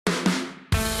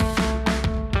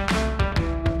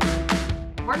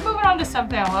we're moving on to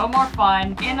something a little more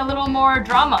fun and a little more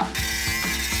drama.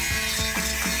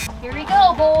 Here we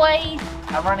go, boys.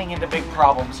 I'm running into big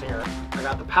problems here. I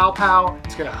got the pow pow.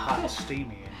 It's getting hot and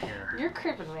steamy in here. You're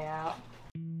creeping me out.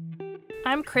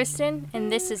 I'm Kristen,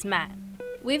 and this is Matt.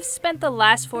 We've spent the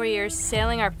last 4 years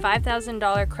sailing our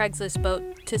 $5,000 Craigslist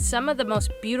boat to some of the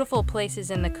most beautiful places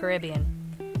in the Caribbean.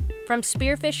 From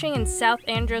spearfishing in South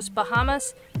Andros,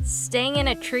 Bahamas, staying in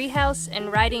a treehouse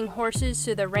and riding horses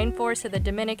through the rainforest of the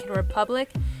Dominican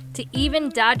Republic, to even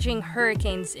dodging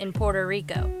hurricanes in Puerto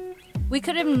Rico. We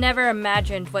could have never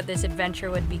imagined what this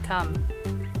adventure would become.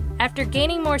 After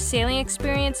gaining more sailing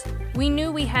experience, we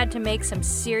knew we had to make some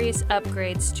serious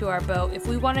upgrades to our boat if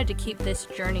we wanted to keep this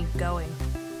journey going.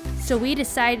 So we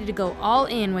decided to go all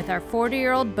in with our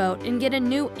 40-year-old boat and get a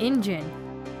new engine.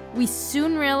 We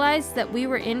soon realized that we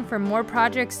were in for more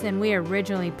projects than we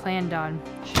originally planned on.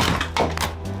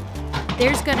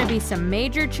 There's gonna be some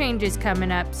major changes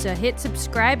coming up, so hit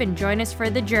subscribe and join us for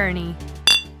the journey.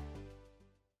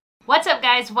 What's up,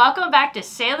 guys? Welcome back to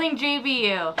Sailing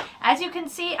GBU. As you can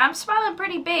see, I'm smiling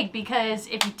pretty big because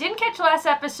if you didn't catch last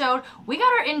episode, we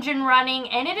got our engine running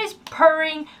and it is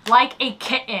purring like a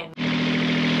kitten.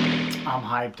 I'm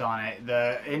hyped on it.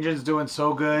 The engine's doing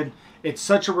so good. It's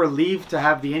such a relief to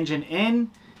have the engine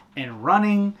in and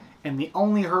running, and the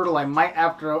only hurdle I might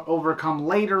have to overcome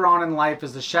later on in life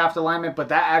is the shaft alignment, but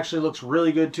that actually looks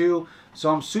really good too.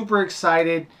 So I'm super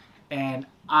excited, and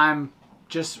I'm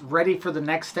just ready for the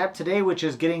next step today, which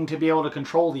is getting to be able to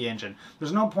control the engine.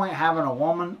 There's no point having a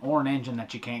woman or an engine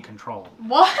that you can't control.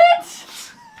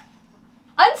 What?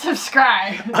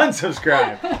 Unsubscribe.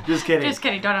 Unsubscribe. Just kidding. Just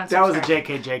kidding. Don't unsubscribe. That was a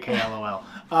JK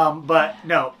LOL. But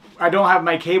no, I don't have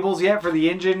my cables yet for the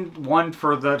engine. One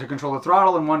to control the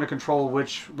throttle, and one to control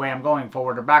which way I'm going,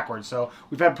 forward or backwards. So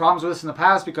we've had problems with this in the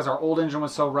past because our old engine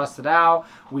was so rusted out.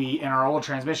 And our old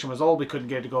transmission was old. We couldn't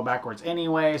get it to go backwards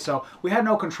anyway. So we had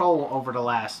no control over the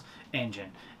last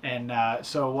engine. And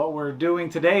so what we're doing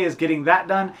today is getting that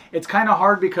done. It's kind of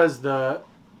hard because the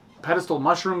pedestal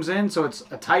mushrooms in, so it's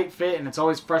a tight fit, and it's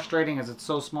always frustrating as it's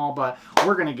so small, but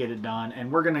we're gonna get it done,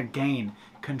 and we're gonna gain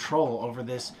control over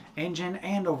this engine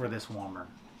and over this warmer.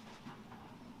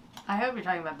 I hope you're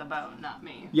talking about the boat, not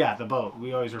me. Yeah, the boat.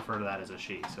 We always refer to that as a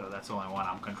she, so that's the only one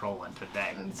I'm controlling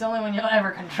today. It's the only one you'll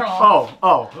ever control.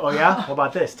 Oh yeah? What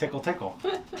about this? Tickle tickle.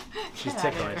 She's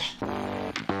ticklish.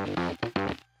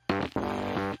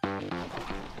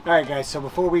 Alright guys, so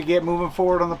before we get moving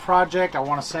forward on the project, I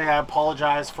want to say I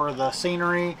apologize for the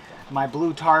scenery. My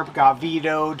blue tarp got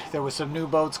vetoed. There was some new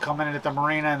boats coming in at the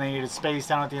marina and they needed space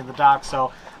down at the end of the dock,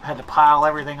 so I had to pile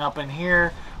everything up in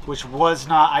here, which was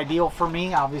not ideal for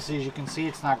me. Obviously, as you can see,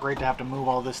 it's not great to have to move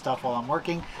all this stuff while I'm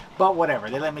working, but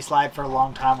whatever. They let me slide for a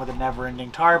long time with a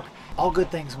never-ending tarp. All good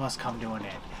things must come to an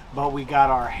end. But we got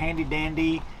our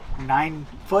handy-dandy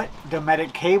 9-foot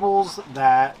Dometic cables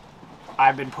that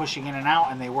I've been pushing in and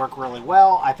out, and they work really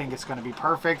well. I think it's going to be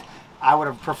perfect. I would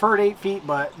have preferred 8 feet,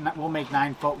 but we'll make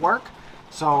 9 foot work.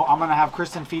 So I'm going to have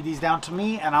Kristen feed these down to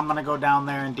me, and I'm going to go down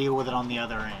there and deal with it on the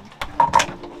other end.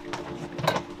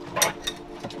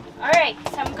 Alright,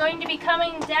 so I'm going to be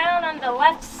coming down on the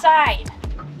left side.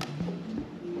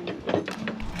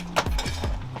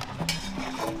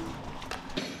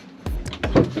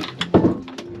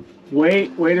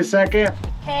 Wait a second.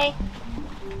 Okay.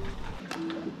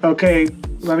 Okay,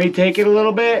 let me take it a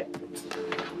little bit.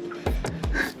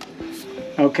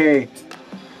 Okay.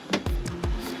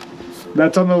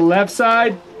 That's on the left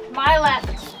side? My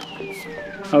left.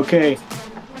 Okay.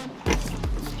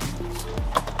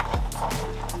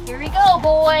 Here we go,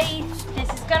 boys.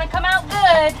 This is gonna come out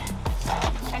good.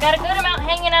 I got a good amount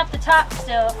hanging out the top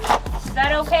still. Is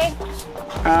that okay?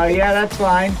 Yeah, that's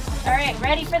fine. Alright,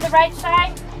 ready for the right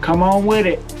side? Come on with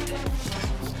it.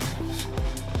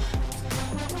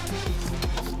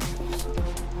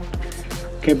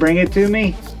 Okay, bring it to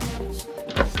me.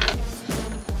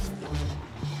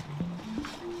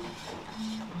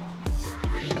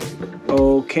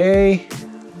 Okay.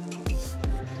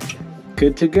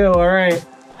 Good to go, all right.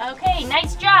 Okay,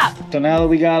 nice job. So now that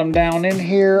we got them down in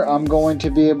here, I'm going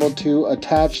to be able to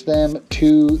attach them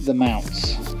to the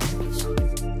mounts.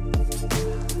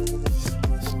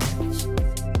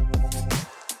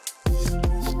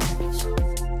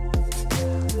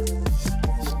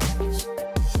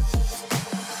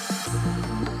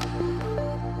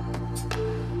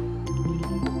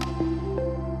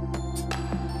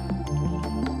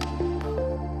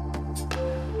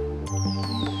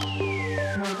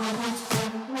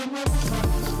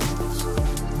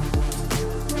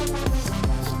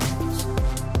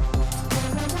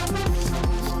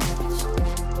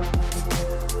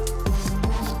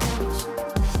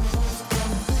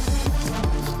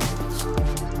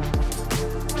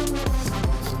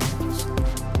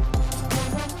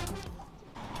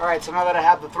 right, so now that I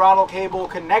have the throttle cable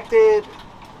connected,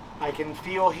 I can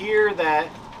feel here that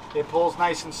it pulls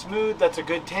nice and smooth. That's a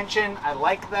good tension. I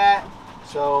like that.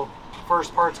 So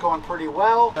first part's going pretty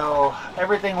well. So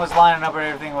everything was lining up and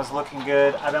everything was looking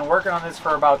good. I've been working on this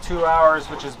for about 2 hours,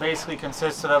 which has basically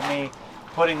consisted of me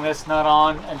putting this nut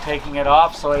on and taking it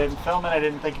off. So I didn't film it. I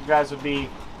didn't think you guys would be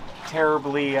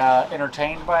terribly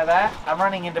entertained by that. I'm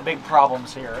running into big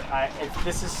problems here.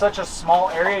 This is such a small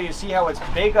area. You see how it's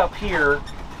big up here,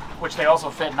 which they also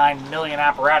fit 9 million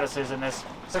apparatuses in this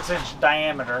 6-inch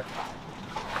diameter.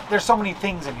 There's so many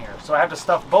things in here, so I have to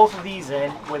stuff both of these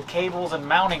in with cables and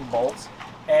mounting bolts,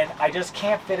 and I just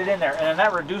can't fit it in there. And then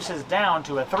that reduces down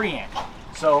to a 3-inch.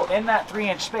 So in that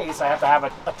 3-inch space, I have to have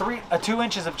a 2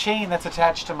 inches of chain that's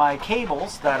attached to my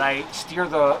cables that I steer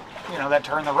the, that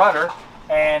turn the rudder,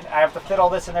 and I have to fit all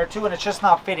this in there too, and it's just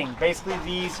not fitting. Basically,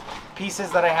 these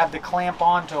pieces that I have to clamp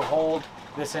on to hold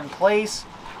this in place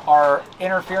are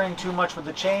interfering too much with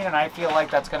the chain, and I feel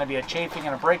like that's going to be a chafing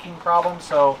and a braking problem.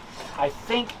 So I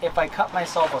think if I cut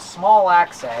myself a small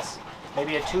access,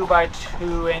 maybe a 2 by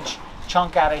 2 inch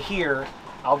chunk out of here,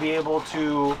 I'll be able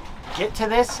to get to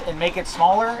this and make it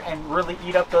smaller and really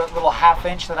eat up the little 1/2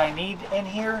 inch that I need in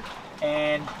here,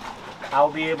 and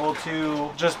I'll be able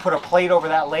to just put a plate over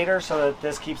that later so that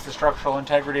this keeps the structural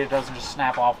integrity. It doesn't just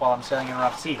snap off while I'm sailing in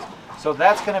rough seas. So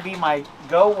that's going to be my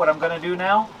go, what I'm going to do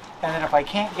now. And then if I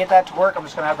can't get that to work, I'm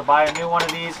just going to have to buy a new one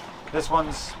of these. This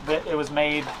it was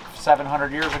made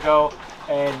 700 years ago,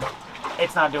 and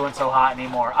it's not doing so hot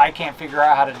anymore. I can't figure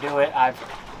out how to do it. I've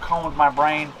combed my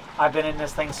brain. I've been in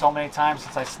this thing so many times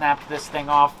since I snapped this thing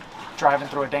off driving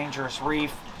through a dangerous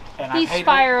reef. And He's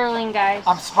spiraling, guys.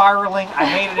 I'm spiraling. I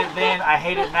hated it then. I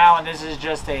hate it now, and this is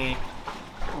just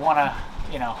wanna,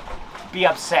 be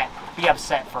upset. Be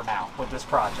upset for now with this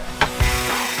project.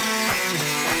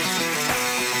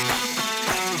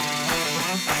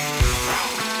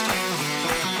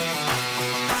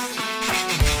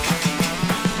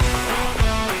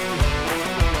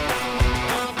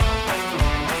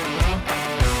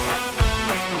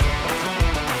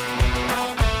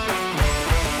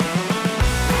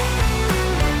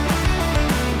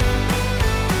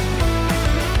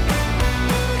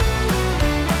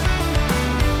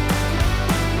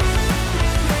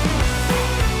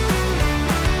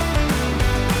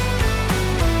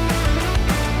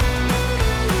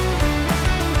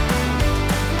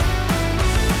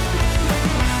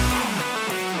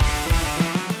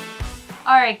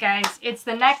 Alright guys, it's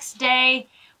the next day.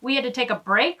 We had to take a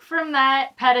break from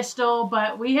that pedestal,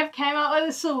 but we have came out with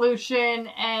a solution,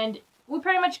 and we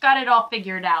pretty much got it all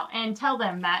figured out. And tell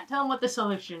them, Matt, tell them what the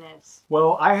solution is.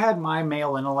 Well, I had my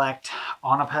male intellect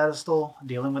on a pedestal,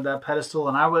 dealing with that pedestal,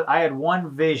 and I had one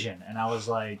vision, and I was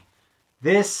like,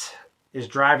 this is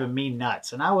driving me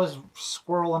nuts. And I was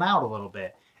squirreling out a little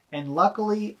bit. And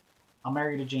luckily, I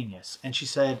married a genius. And she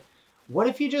said, what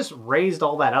if you just raised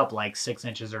all that up like 6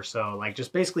 inches or so? Like,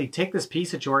 just basically take this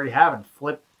piece that you already have and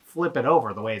flip it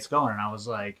over the way it's going. And I was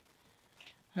like,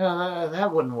 oh,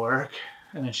 that wouldn't work.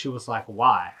 And then she was like,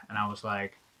 why? And I was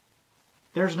like,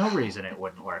 there's no reason it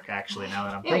wouldn't work, actually, now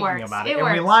that I'm thinking about it.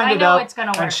 And we lined it up,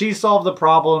 and she solved the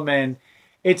problem, and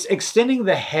it's extending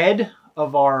the head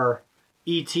of our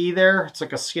ET there. It's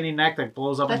like a skinny neck that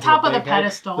blows up into the top of the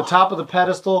pedestal. The top of the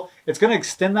pedestal. It's going to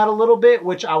extend that a little bit,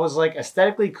 which I was like,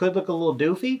 aesthetically could look a little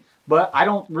doofy, but I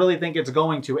don't really think it's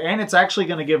going to. And it's actually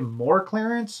going to give more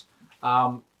clearance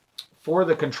for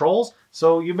the controls.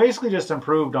 So you basically just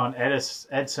improved on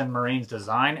Edson Marine's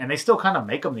design, and they still kind of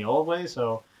make them the old way.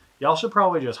 So y'all should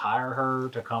probably just hire her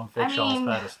to come fix y'all's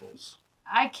pedestals.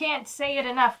 I can't say it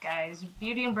enough, guys.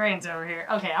 Beauty and brains over here.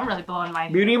 Okay, I'm really blowing my...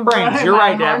 Beauty and brains. You're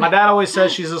right, Dad. My dad always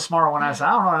says she's a smart one. I said,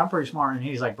 I don't know, I'm pretty smart. And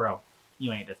he's like, bro,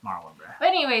 you ain't the smart one, bro. But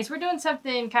anyways, we're doing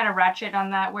something kind of ratchet on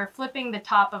that. We're flipping the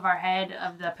top of our head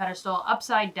of the pedestal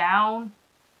upside down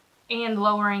and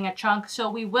lowering a chunk. So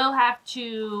we will have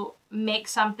to make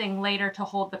something later to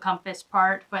hold the compass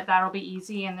part, but that'll be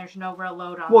easy and there's no real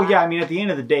load on Well, that. yeah, I mean, at the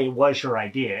end of the day, it was your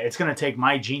idea. It's going to take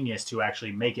my genius to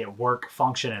actually make it work,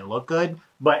 function, and look good,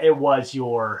 but it was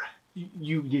your...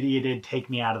 You did take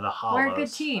me out of the hollows. We're a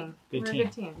good team. We're a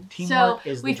good team. Teamwork so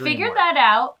is the we dream figured work. that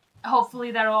out.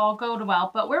 Hopefully that'll all go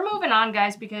well, but we're moving on,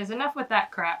 guys, because enough with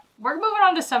that crap. We're moving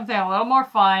on to something a little more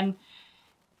fun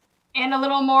and a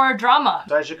little more drama.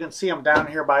 So as you can see, I'm down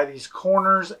here by these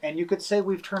corners, and you could say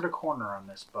we've turned a corner on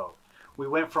this boat. We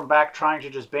went from back trying to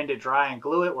just bend it dry and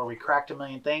glue it, where we cracked a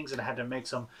million things and had to make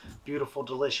some beautiful,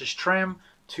 delicious trim,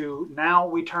 to now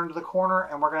we turned the corner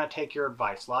and we're going to take your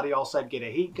advice. A lot of y'all said get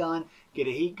a heat gun,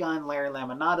 Larry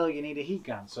Laminato, you need a heat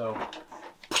gun. So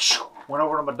went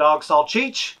over to my dog Salt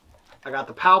Cheech. I got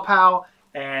the Pow Pow,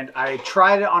 And I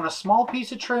tried it on a small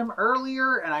piece of trim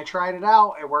earlier, and I tried it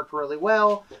out. It worked really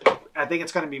well. I think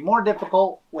it's going to be more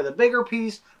difficult with a bigger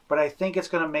piece, but I think it's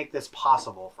going to make this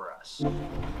possible for us.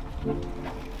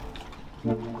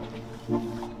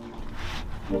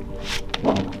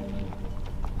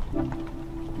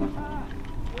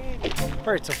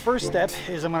 Alright, so first step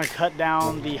is I'm going to cut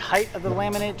down the height of the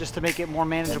laminate just to make it more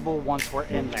manageable once we're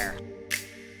in there.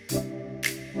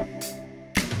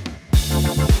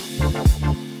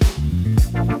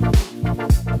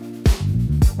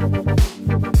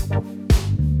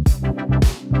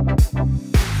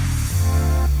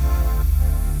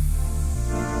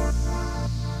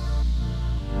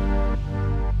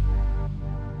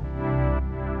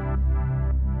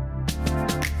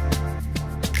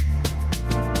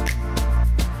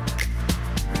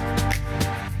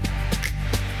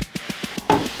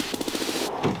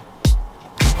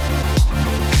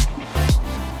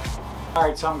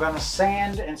 Alright, so I'm going to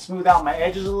sand and smooth out my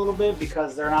edges a little bit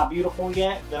because they're not beautiful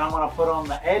yet. Then I'm going to put on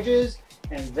the edges,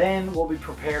 and then we'll be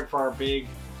prepared for our big,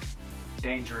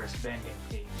 dangerous bending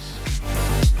piece.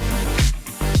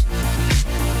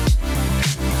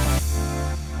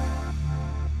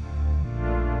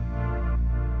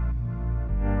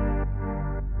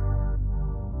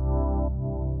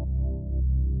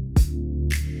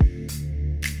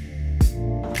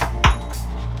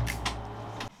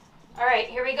 Alright,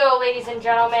 here we go, ladies and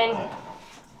gentlemen.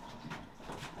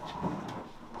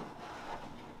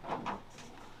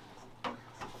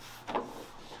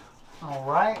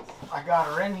 Alright, I got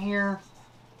her in here.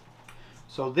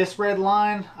 So this red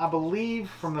line, I believe,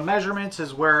 from the measurements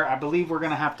is where I believe we're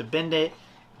going to have to bend it.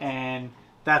 And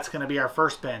that's going to be our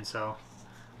first bend. So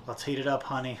let's heat it up,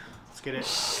 honey. Let's get it.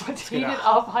 Let's heat it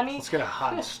up, honey. Let's get it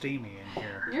hot and steamy in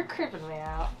here. You're creeping me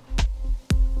out.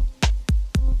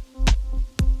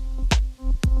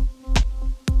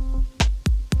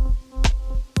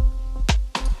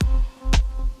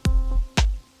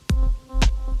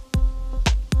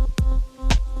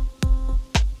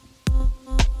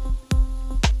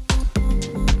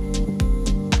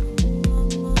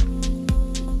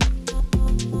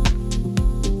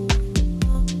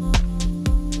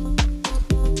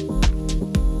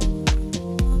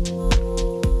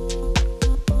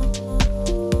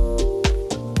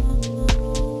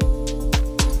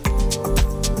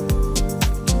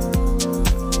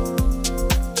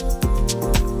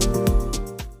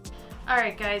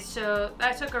 Alright guys, so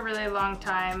that took a really long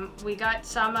time. We got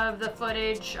some of the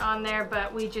footage on there,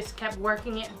 but we just kept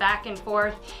working it back and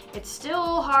forth. It's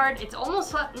still hard. It's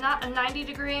almost not a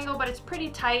 90-degree angle, but it's pretty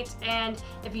tight, and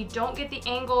if you don't get the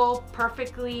angle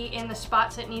perfectly in the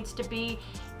spots it needs to be,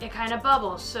 it kind of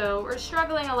bubbles. So we're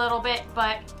struggling a little bit,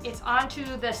 but it's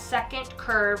onto the second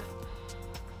curve,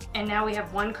 and now we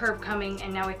have one curve coming,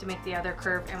 and now we have to make the other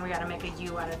curve, and we got to make a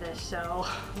U out of this. So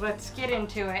let's get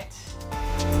into it.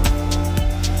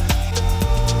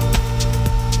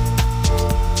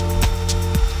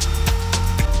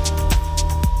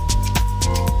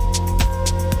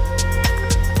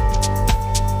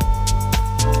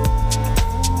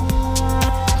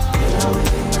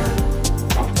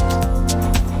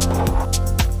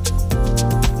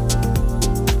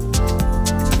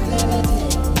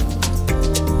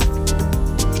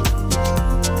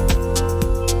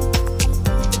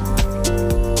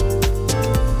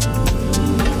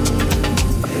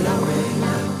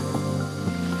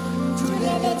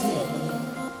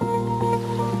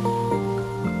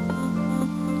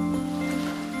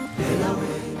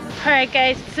 Alright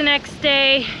guys, it's the next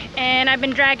day and I've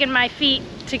been dragging my feet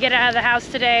to get out of the house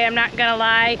today, I'm not gonna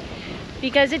lie,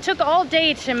 because it took all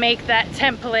day to make that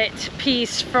template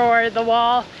piece for the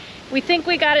wall. We think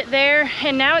we got it there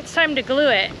and now it's time to glue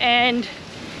it, and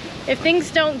if things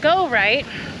don't go right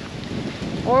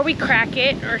or we crack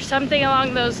it or something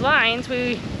along those lines,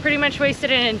 we pretty much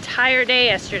wasted an entire day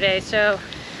yesterday. So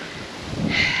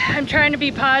I'm trying to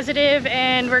be positive,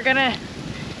 and we're gonna,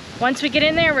 once we get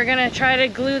in there, we're gonna try to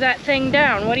glue that thing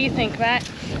down. What do you think, Matt?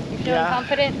 You feeling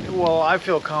confident? Well, I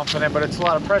feel confident, but it's a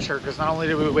lot of pressure because not only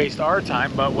did we waste our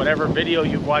time, but whatever video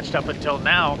you've watched up until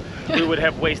now, we would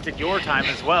have wasted your time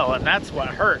as well, and that's what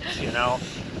hurts, you know.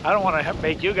 I don't want to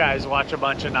make you guys watch a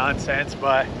bunch of nonsense,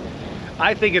 but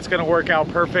I think it's going to work out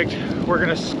perfect. We're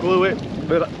going to glue it,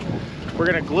 but we're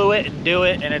going to glue it and do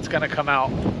it, and it's going to come out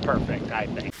perfect, I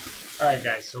think. All right,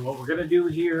 guys, so what we're going to do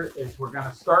here is we're going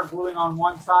to start gluing on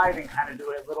one side and kind of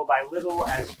do it little by little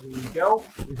as we go.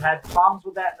 We've had problems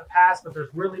with that in the past, but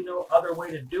there's really no other way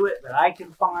to do it that I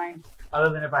can find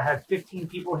other than if I had 15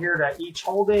 people here to each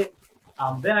hold it,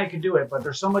 then I could do it. But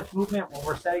there's so much movement when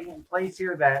we're setting it in place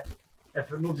here that If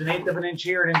it moves 1/8 of an inch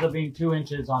here, it ends up being 2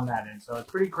 inches on that end. So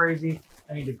it's pretty crazy.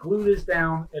 I need to glue this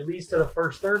down at least to the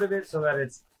first third of it so that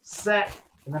it's set,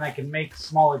 and then I can make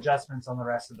small adjustments on the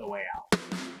rest of the way out.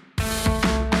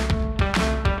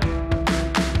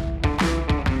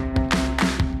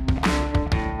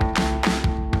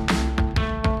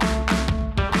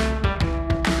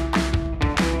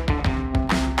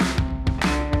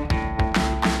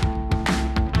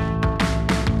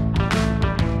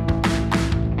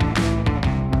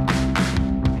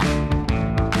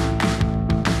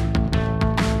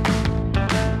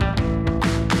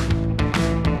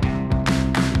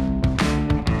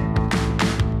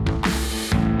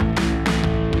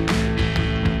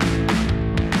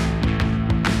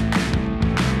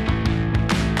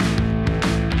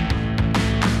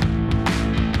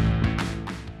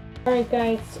 Alright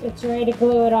guys, it's ready to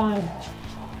glue it on.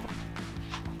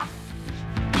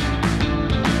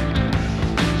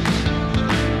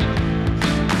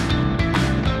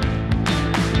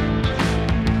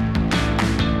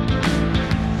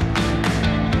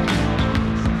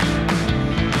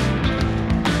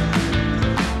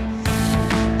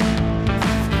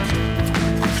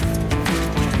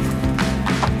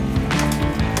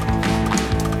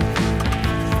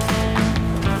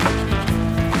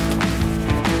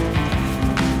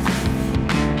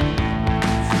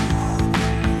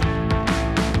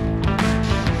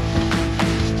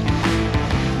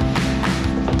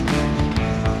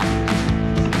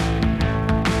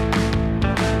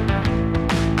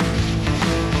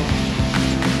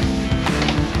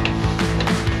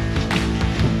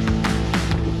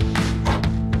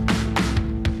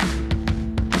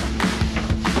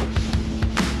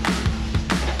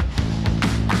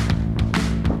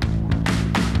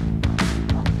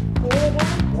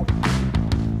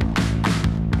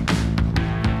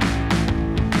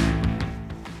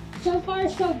 So far,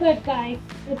 so good, guys.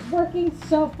 It's working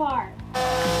so far.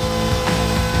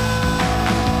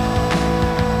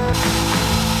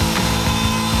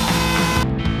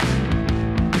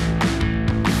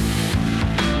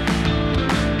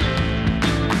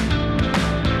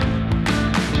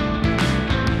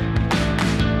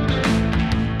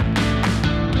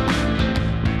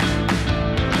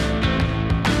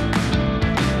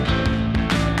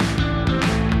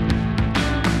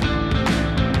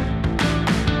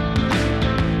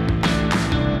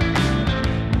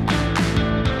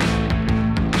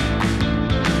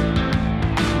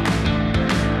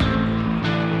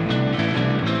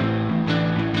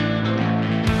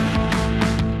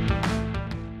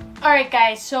 Alright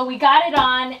guys, so we got it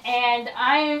on and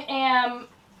I am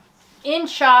in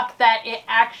shock that it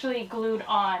actually glued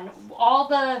on. All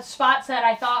the spots that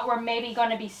I thought were maybe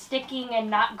going to be sticking and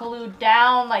not glued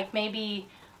down, like maybe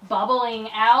bubbling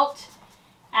out,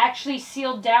 actually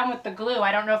sealed down with the glue.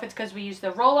 I don't know if it's because we used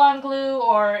the roll-on glue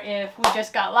or if we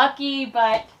just got lucky,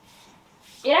 but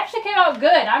it actually came out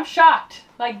good. I'm shocked.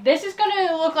 Like, this is going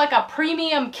to look like a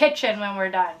premium kitchen when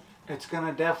we're done. It's going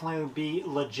to definitely be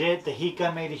legit. The heat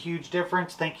gun made a huge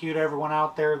difference. Thank you to everyone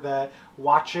out there that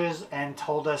watches and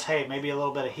told us, hey, maybe a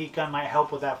little bit of heat gun might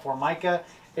help with that Formica.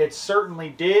 It certainly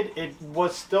did. It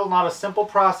was still not a simple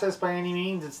process by any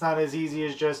means. It's not as easy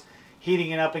as just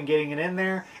heating it up and getting it in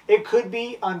there. It could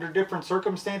be under different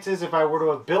circumstances. If I were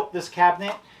to have built this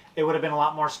cabinet, it would have been a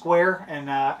lot more square and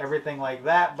everything like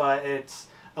that, but it's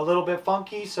a little bit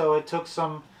funky, so it took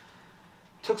some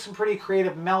pretty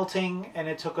creative melting, and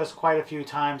it took us quite a few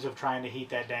times of trying to heat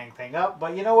that dang thing up.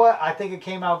 But you know what? I think it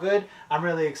came out good. I'm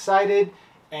really excited,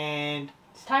 and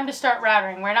it's time to start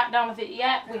routering. We're not done with it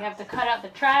yet. We have to cut out the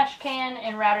trash can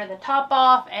and router the top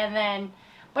off, and then,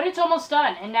 but it's almost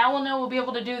done. And now we'll know we'll be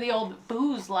able to do the old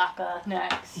booze locker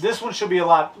next. This one should be a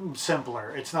lot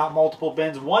simpler. It's not multiple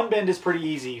bins. One bin is pretty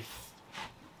easy.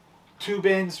 2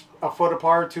 bins a foot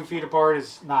apart, 2 feet apart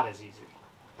is not as easy.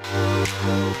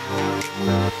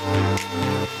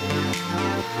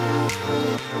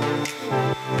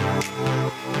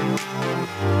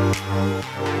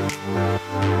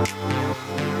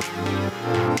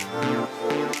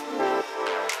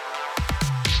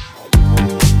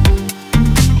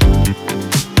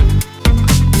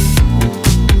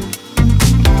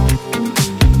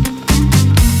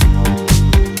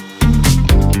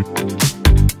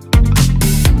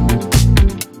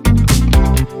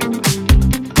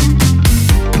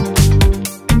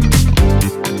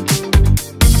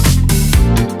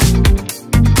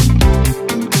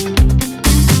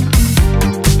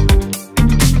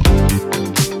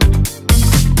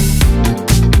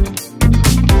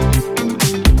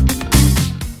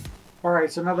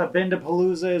 So now that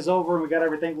Bend-A-Palooza is over and we got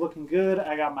everything looking good,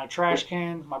 I got my trash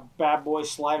can, my bad boy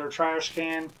slider trash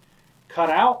can cut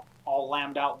out. all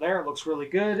lammed out there. It looks really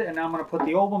good. And now I'm going to put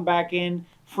the old one back in,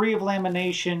 free of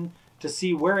lamination, to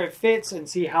see where it fits and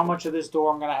see how much of this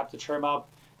door I'm going to have to trim up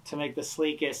to make the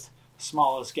sleekest,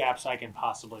 smallest gaps I can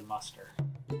possibly muster.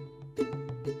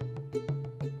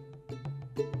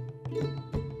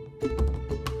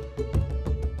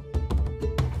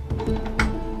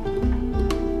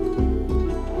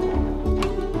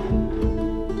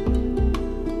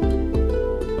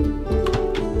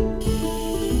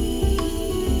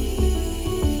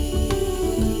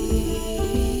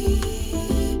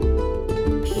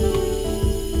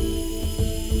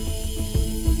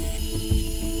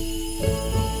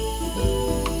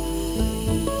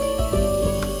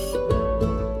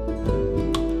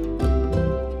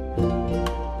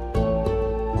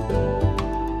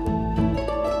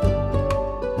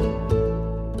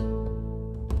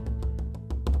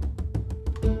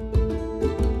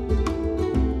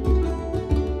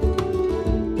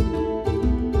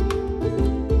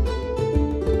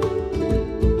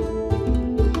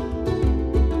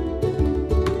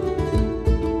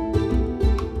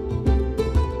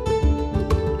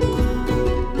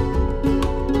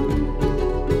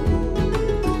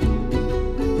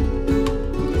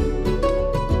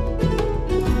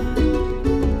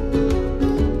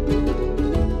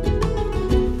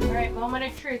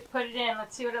 Put it in.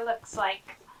 Let's see what it looks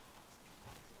like.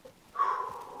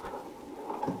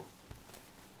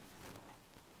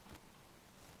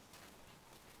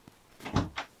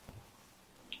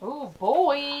 Oh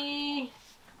boy.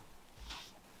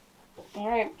 All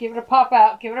right, give it a pop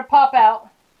out. Give it a pop out.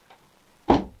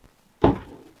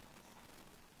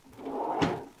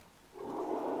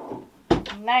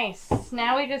 Nice.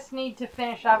 Now we just need to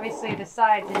finish, obviously, the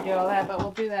sides and do all that, but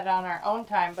we'll do that on our own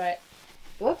time. But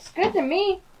it looks good to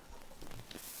me.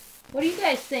 What do you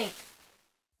guys think?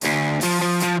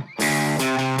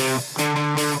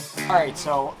 Alright,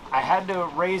 so I had to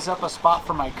raise up a spot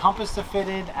for my compass to fit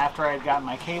in after I had gotten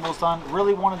my cables done.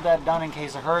 Really wanted that done in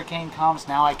case a hurricane comes.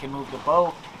 Now I can move the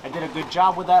boat. I did a good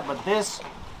job with that, but this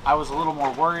I was a little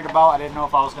more worried about. I didn't know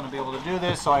if I was going to be able to do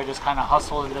this, so I just kind of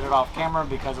hustled and did it off camera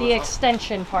because the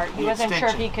extension part. He wasn't sure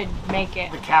if he could make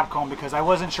it. The cap cone, because I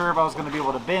wasn't sure if I was going to be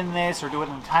able to bend this or do it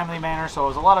in a timely manner, so it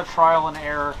was a lot of trial and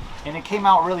error, and it came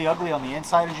out really ugly on the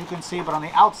inside, as you can see, but on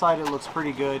the outside it looks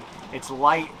pretty good. It's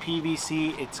light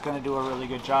PVC. It's going to do a really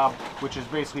good job, which is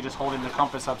basically just holding the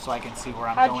compass up so I can see where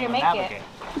I'm going to navigate.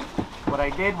 What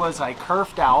I did was I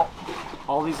curved out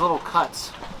all these little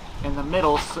cuts in the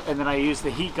middle, and then I used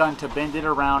the heat gun to bend it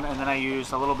around, and then I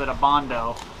used a little bit of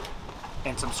Bondo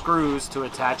and some screws to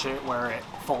attach it where it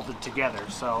folded together.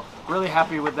 So really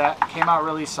happy with that. It came out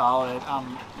really solid.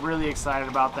 I'm really excited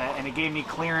about that, and it gave me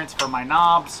clearance for my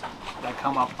knobs that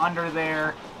come up under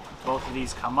there. Both of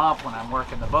these come up when I'm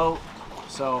working the boat.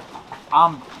 So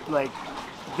I'm like,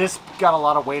 this got a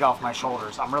lot of weight off my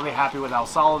shoulders. I'm really happy with how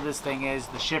solid this thing is.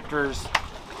 The shifters,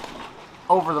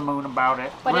 over the moon about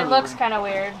it. But really, it looks kind of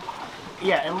weird.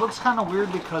 Yeah, it looks kind of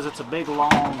weird because it's a big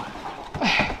long,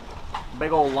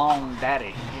 big old long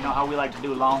daddy. You know how we like to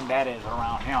do long daddies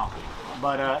around here.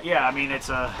 But yeah, I mean, it's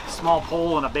a small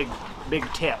pole and a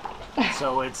big tip.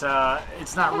 So it's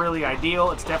not really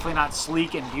ideal. It's definitely not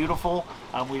sleek and beautiful.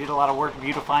 We did a lot of work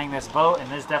beautifying this boat, and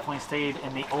this definitely stayed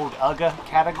in the old UGA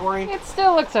category. It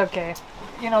still looks okay.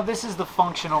 You know, this is the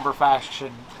function over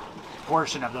fashion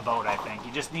portion of the boat, I think.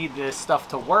 You just need this stuff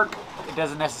to work. It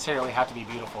doesn't necessarily have to be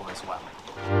beautiful as well.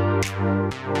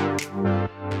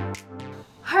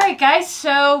 Alright guys,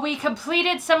 so we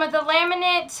completed some of the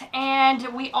laminate, and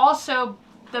we also,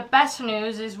 the best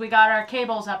news is we got our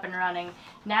cables up and running.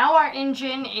 Now our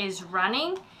engine is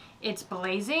running, it's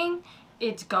blazing,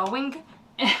 it's going,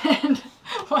 and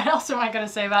what else am I going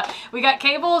to say about it? We got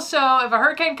cables, so if a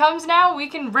hurricane comes now, we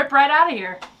can rip right out of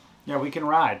here. Yeah, we can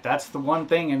ride. That's the one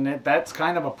thing, and that's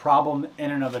kind of a problem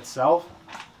in and of itself.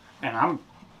 And I'm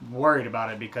worried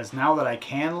about it because now that I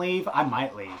can leave, I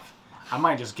might leave. I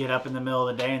might just get up in the middle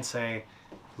of the day and say,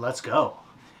 let's go.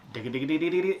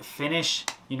 Finish,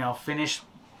 you know, finish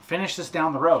this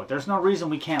down the road. There's no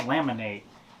reason we can't laminate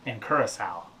in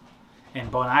Curacao, in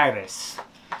Bonaires.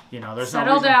 You know, there's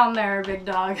Settle down there, big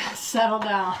dog. Settle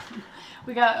down.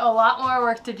 We got a lot more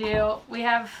work to do. We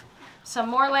have some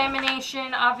more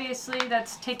lamination, obviously,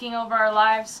 that's taking over our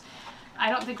lives.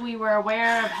 I don't think we were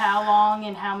aware of how long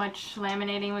and how much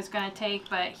laminating was going to take,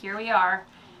 but here we are.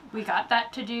 We got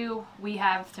that to do. We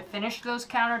have to finish those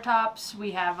countertops.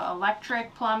 We have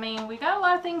electric, plumbing. We got a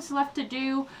lot of things left to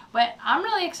do, but I'm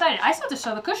really excited. I still have to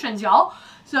sew the cushions, y'all.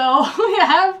 So we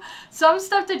have some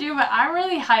stuff to do, but I'm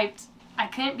really hyped. I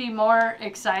couldn't be more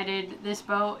excited. This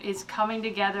boat is coming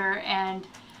together, and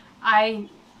I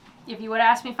If you would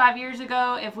ask me 5 years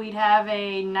ago if we'd have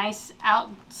a nice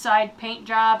outside paint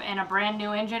job and a brand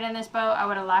new engine in this boat, I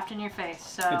would have laughed in your face.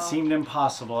 So it seemed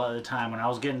impossible at the time when I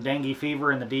was getting dengue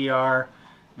fever in the DR.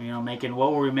 You know,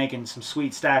 what were we making? Some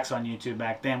sweet stacks on YouTube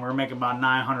back then. We were making about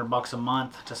 $900 a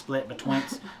month to split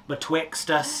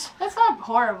betwixt us. That's not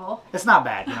horrible. It's not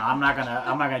bad, you know. I'm not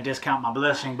gonna discount my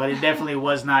blessing, but it definitely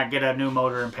was not get a new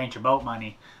motor and paint your boat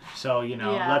money. So, you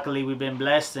know, luckily we've been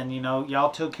blessed, and, you know, y'all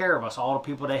took care of us. All the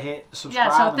people that hit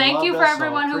subscribe. Yeah, so thank you for us,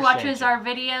 everyone so who watches you. our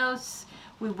videos.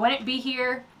 We wouldn't be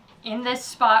here in this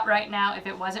spot right now if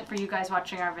it wasn't for you guys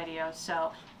watching our videos.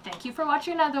 So thank you for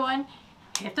watching another one.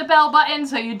 Hit the bell button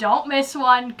so you don't miss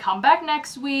one. Come back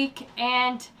next week.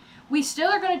 And we still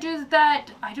are going to do that.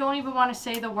 I don't even want to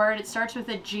say the word. It starts with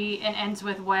a G and ends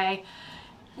with way.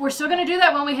 We're still going to do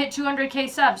that when we hit 200K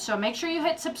subs. So make sure you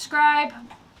hit subscribe.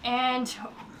 And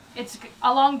it's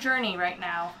a long journey right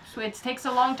now. So it takes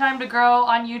a long time to grow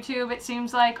on YouTube, it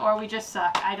seems like, or we just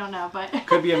suck. I don't know, but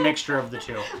could be a mixture of the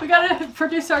two. We gotta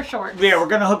produce our shorts. Yeah, we're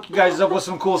gonna hook you guys up with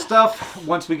some cool stuff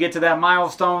once we get to that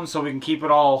milestone, so we can keep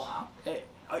it all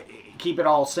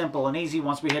simple and easy.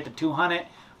 Once we hit the 200,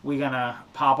 we're gonna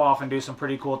pop off and do some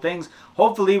pretty cool things.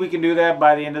 Hopefully we can do that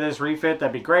by the end of this refit.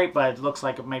 That'd be great, but it looks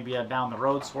like it may be a down the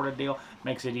road sort of deal.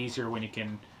 Makes it easier when you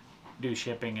can do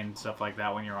shipping and stuff like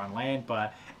that when you're on land.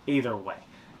 But either way,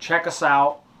 check us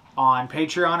out on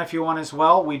Patreon if you want as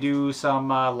well. We do some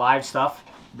live stuff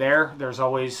there. There's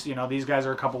always, you know, these guys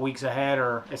are a couple weeks ahead,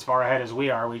 or as far ahead as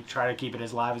we are. We try to keep it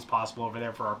as live as possible over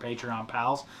there for our Patreon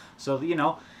pals. So, you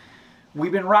know,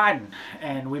 we've been riding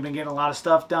and we've been getting a lot of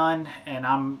stuff done, and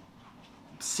I'm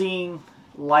seeing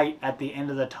light at the end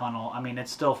of the tunnel. I mean,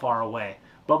 it's still far away,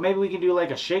 but maybe we can do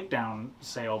like a shakedown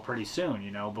sale pretty soon,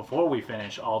 you know, before we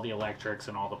finish all the electrics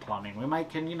and all the plumbing. We might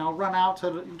can, you know, run out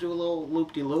to do a little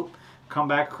loop-de-loop, come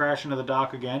back, crash into the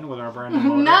dock again with our brand new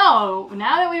motor. No,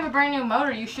 now that we have a brand new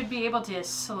motor, you should be able to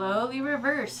slowly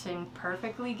reverse and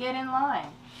perfectly get in line.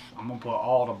 I'm going to put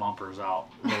all the bumpers out.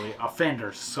 Really,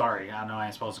 fenders, sorry. I know I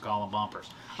ain't supposed to call them bumpers.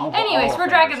 Anyways, we're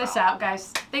dragging this out,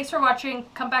 guys. Thanks for watching.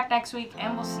 Come back next week,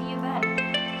 and we'll see you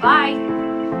then. Bye.